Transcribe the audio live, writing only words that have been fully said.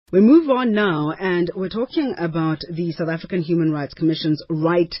We move on now, and we're talking about the South African Human Rights Commission's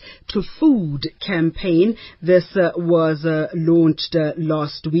Right to Food campaign. This was launched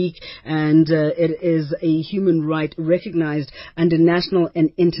last week, and it is a human right recognized under national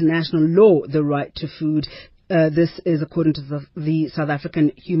and international law, the right to food. This is according to the South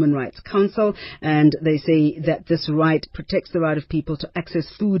African Human Rights Council, and they say that this right protects the right of people to access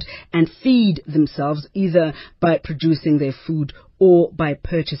food and feed themselves, either by producing their food or by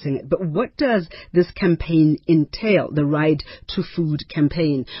purchasing it. But what does this campaign entail, the Right to Food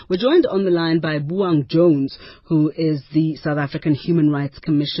campaign? We're joined on the line by Buang Jones, who is the South African Human Rights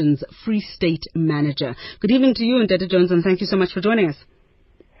Commission's Free State Manager. Good evening to you, Naledi Jones, and thank you so much for joining us.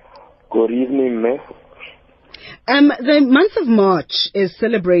 Good evening, ma'am. The month of March is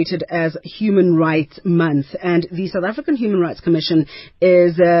celebrated as Human Rights Month, and the South African Human Rights Commission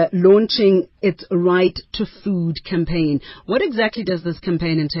is launching its Right to Food campaign. What exactly does this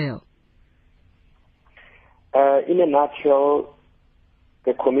campaign entail? In a nutshell,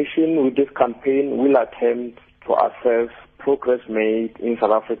 the Commission with this campaign will attempt to assess progress made in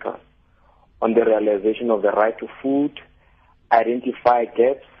South Africa on the realization of the right to food, identify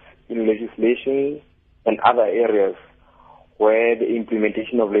gaps in legislation and other areas where the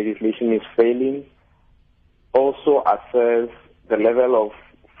implementation of legislation is failing. Also assess the level of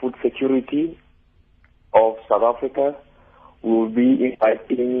food security of South Africa. We will be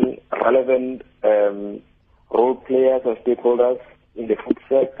inviting relevant role players and stakeholders in the food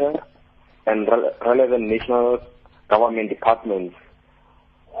sector and relevant national government departments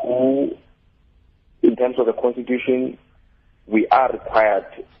who, in terms of the Constitution, we are required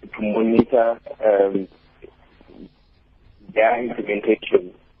to monitor their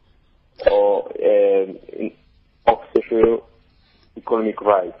implementation of socio-economic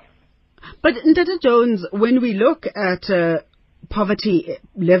rights. But Naledi Jones, when we look at poverty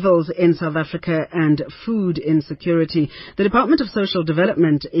levels in South Africa and food insecurity, the Department of Social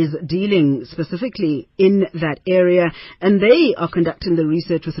Development is dealing specifically in that area, and they are conducting the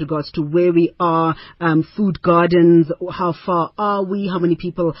research with regards to where we are, food gardens, how far are we, how many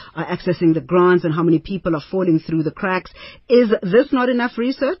people are accessing the grants, and how many people are falling through the cracks. Is this not enough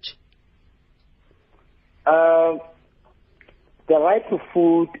research? The right to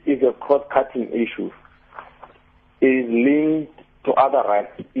food is a cross-cutting issue. It is linked to other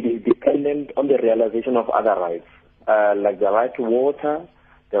rights. It is dependent on the realization of other rights, like the right to water,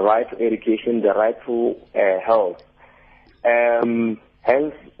 the right to education, the right to health.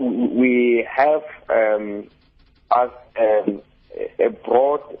 Hence, we have a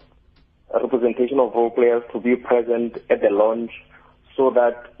broad representation of role players to be present at the launch, so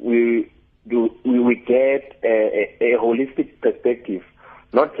that we get a holistic perspective,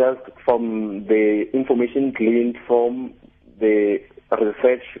 not just from the information gleaned from the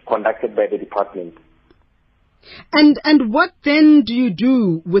research conducted by the department. And what then do you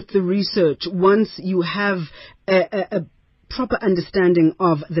do with the research once you have a proper understanding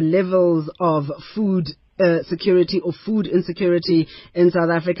of the levels of food security or food insecurity in South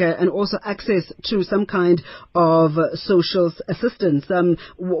Africa, and also access to some kind of social assistance?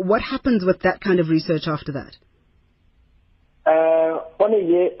 What happens with that kind of research after that? On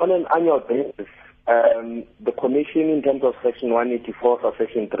an annual basis, the Commission, in terms of Section 184 or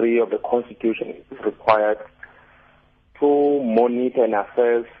Section 3 of the Constitution, is required to monitor and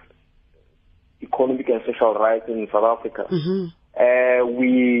assess economic and social rights in South Africa. Mm-hmm.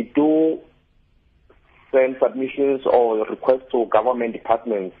 We do send submissions or requests to government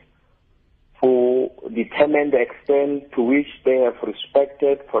departments to determine the extent to which they have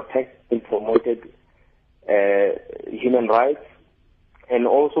respected, protected, and promoted human rights. And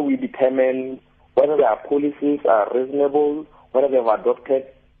also we determine whether their policies are reasonable, whether they have adopted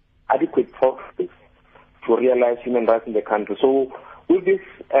adequate processes to realize human rights in the country. So with this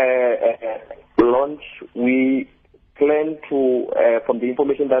launch, we plan to, from the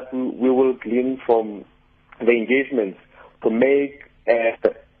information that we will glean from the engagements, to make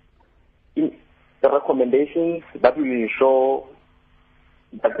the recommendations that will ensure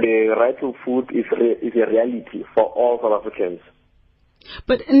that the right to food is a reality for all South Africans.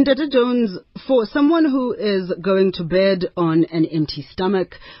 But Naledi Jones, for someone who is going to bed on an empty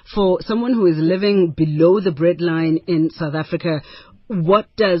stomach, for someone who is living below the breadline in South Africa, what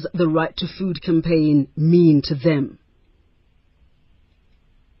does the Right to Food campaign mean to them?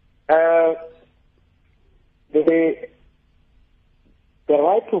 The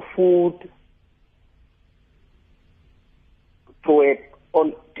right to food to an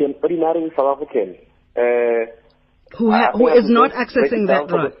ordinary South African who is not accessing that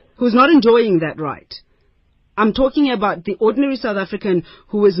right, who's not enjoying that right. I'm talking about the ordinary South African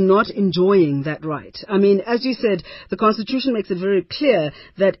who is not enjoying that right. I mean, as you said, the Constitution makes it very clear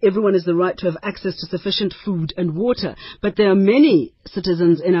that everyone has the right to have access to sufficient food and water. But there are many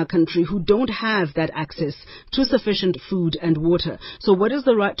citizens in our country who don't have that access to sufficient food and water. So what does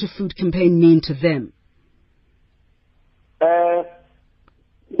the Right to Food campaign mean to them?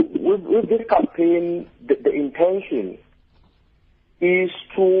 With this campaign, the intention is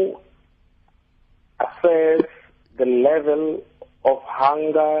to assess the level of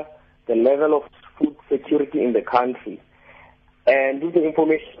hunger, the level of food security in the country. And with the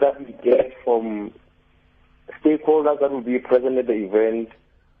information that we get from stakeholders that will be present at the event,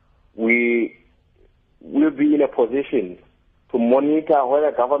 we will be in a position to monitor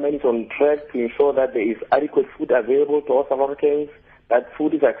whether government is on track to ensure that there is adequate food available to all South Africans, that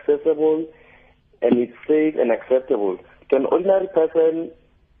food is accessible and it's safe and acceptable. To an ordinary person,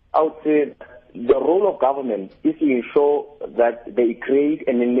 I would say the role of government is to ensure that they create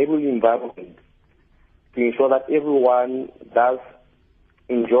an enabling environment to ensure that everyone does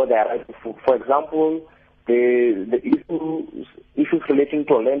enjoy their right to food. For example, the issues relating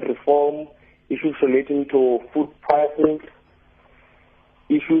to land reform, issues relating to food prices,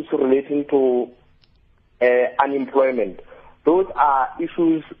 issues relating to unemployment. Those are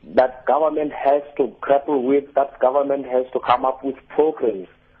issues that government has to grapple with, that government has to come up with programs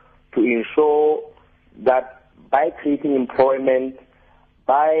to ensure that by creating employment,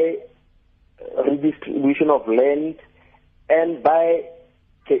 by redistribution of land, and by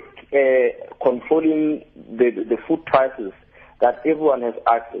controlling the food prices, that everyone has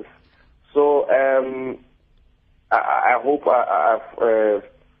access. So I hope I've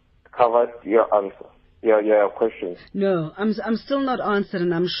covered your answer. Your question. No, I'm still not answered,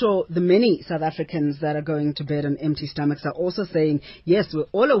 and I'm sure the many South Africans that are going to bed on empty stomachs are also saying, yes, we're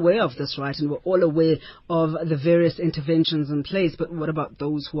all aware of this right, and we're all aware of the various interventions in place, but what about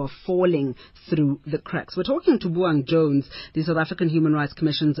those who are falling through the cracks? We're talking to Buang Jones, the South African Human Rights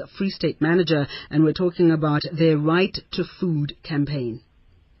Commission's Free State Manager, and we're talking about their Right to Food campaign.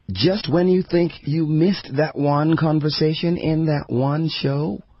 Just when you think you missed that one conversation in that one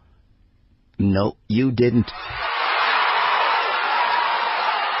show, no, you didn't.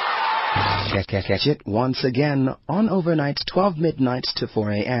 Catch it once again on overnights 12 midnight to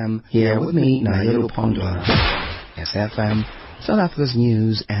 4 a.m. here with me, Naledi Moleo, SFM, South Africa's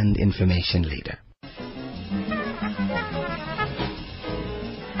news and information leader.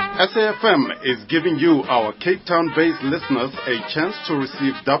 SAFM is giving you, our Cape Town-based listeners, a chance to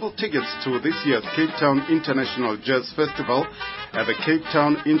receive double tickets to this year's Cape Town International Jazz Festival at the Cape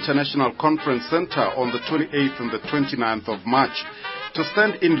Town International Conference Center on the 28th and the 29th of March. To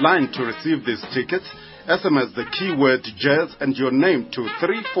stand in line to receive these tickets, SMS the keyword jazz and your name to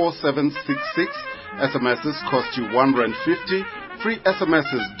 34766. SMSs cost you R1.50. Free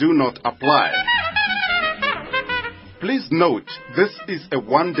SMSs do not apply. Please note, this is a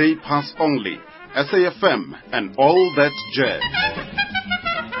one-day pass only. SAFM and all that jazz.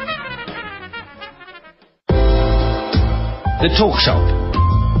 The Talk Shop.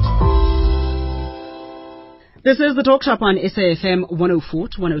 This is the Talk Shop on SAFM 104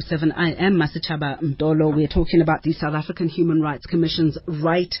 to 107. I am Masichaba Mdolo. We're talking about the South African Human Rights Commission's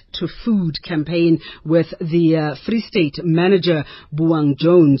Right to Food campaign with the Free State Manager, Buang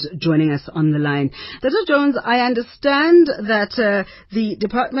Jones, joining us on the line. Dr. Jones, I understand that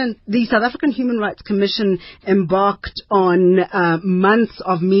the South African Human Rights Commission embarked on months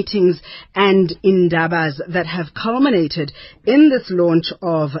of meetings and indabas that have culminated in this launch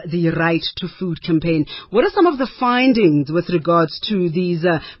of the Right to Food campaign. What are some of the findings with regards to these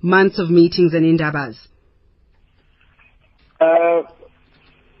months of meetings and indabas?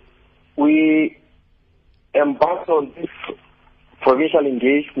 We embarked on this provincial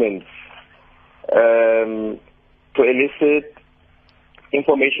engagement to elicit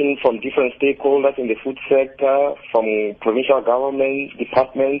information from different stakeholders in the food sector, from provincial government,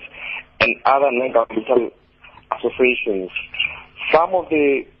 departments, and other non-governmental associations. Some of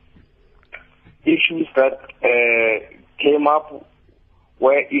the issues that came up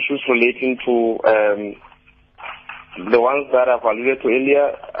were issues relating to the ones that I've alluded to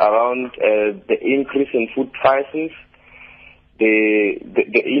earlier around the increase in food prices,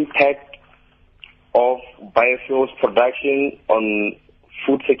 the impact of biofuels production on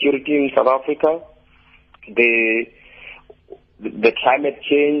food security in South Africa, the climate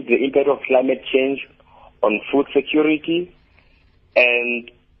change, the impact of climate change on food security, and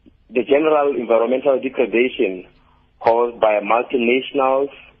the general environmental degradation caused by multinationals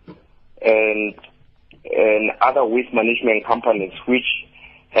and other waste management companies, which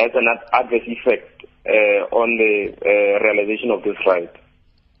has an adverse effect on the realization of this right.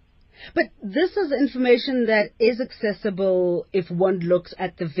 But this is information that is accessible if one looks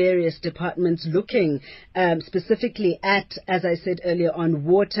at the various departments, looking specifically at, as I said earlier, on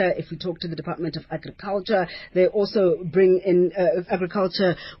water. If we talk to the Department of Agriculture, they also bring in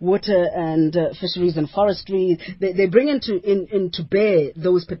agriculture, water and fisheries and forestry. They bring into bear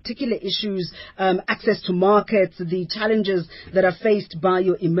those particular issues, access to markets, the challenges that are faced by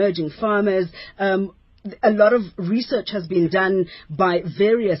your emerging farmers. A lot of research has been done by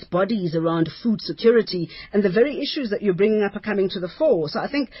various bodies around food security, and the very issues that you're bringing up are coming to the fore. So I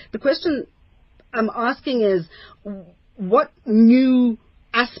think the question I'm asking is, what new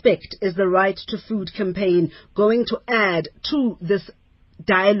aspect is the Right to Food campaign going to add to this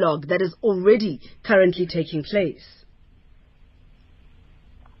dialogue that is already currently taking place?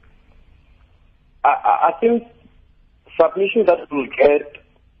 I think submissions that we'll get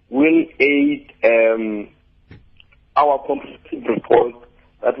will aid our comprehensive report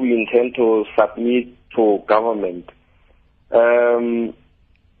that we intend to submit to government. But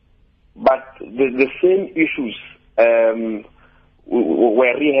the same issues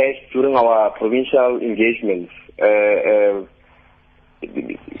were rehashed during our provincial engagements.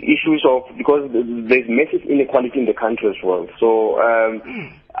 Issues of, because there's massive inequality in the country as well. So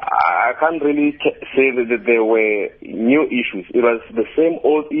I can't really say that there were new issues. It was the same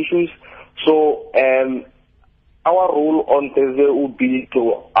old issues. So our role on Thursday would be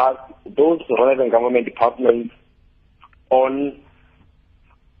to ask those relevant government departments on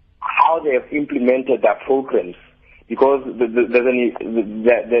how they have implemented their programs, because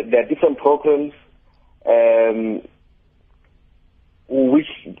there are different programs which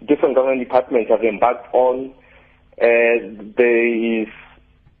different government departments have embarked on. There is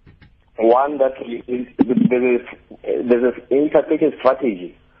one that there's an integrated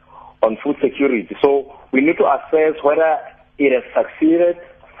strategy on food security. So we need to assess whether it has succeeded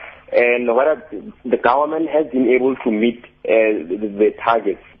and whether the government has been able to meet the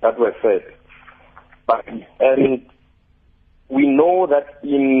targets that were set. But we know that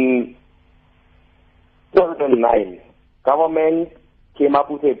in 2009, government came up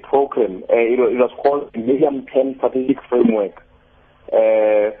with a program. It was called the Medium-Term Strategic Framework,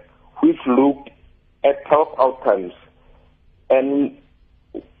 which looked at 12 outcomes. And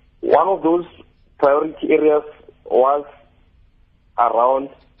one of those priority areas was around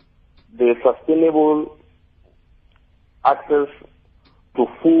the sustainable access to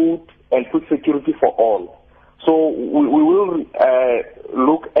food and food security for all. So we will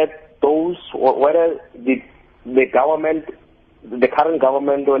look at those, whether the government, the current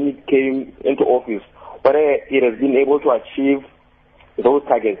government, when it came into office, whether it has been able to achieve those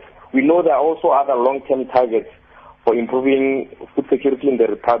targets. We know there are also other long-term targets for improving food security in the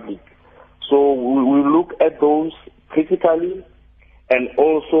Republic. So we will look at those critically and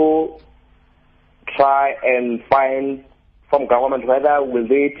also try and find from government whether will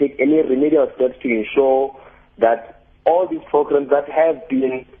they take any remedial steps to ensure that all these programs that have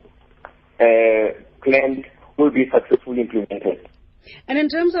been planned will be successfully implemented. And in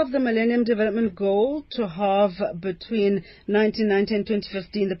terms of the Millennium Development Goal to halve between 1990 and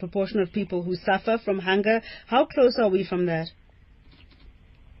 2015 the proportion of people who suffer from hunger, how close are we from that?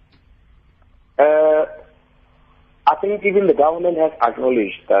 I think even the government has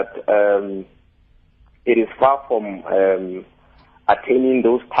acknowledged that it is far from attaining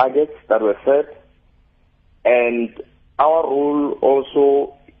those targets that were set. And our role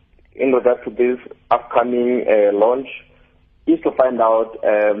also in regard to this upcoming launch is to find out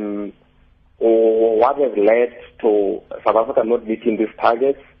what has led to South Africa not meeting these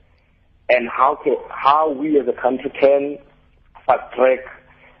targets, and how we as a country can fast track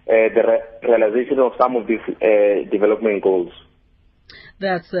the realization of some of these development goals.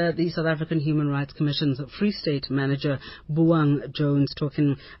 That's the South African Human Rights Commission's Free State Manager, Buang Jones,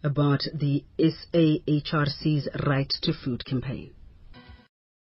 talking about the SAHRC's Right to Food campaign.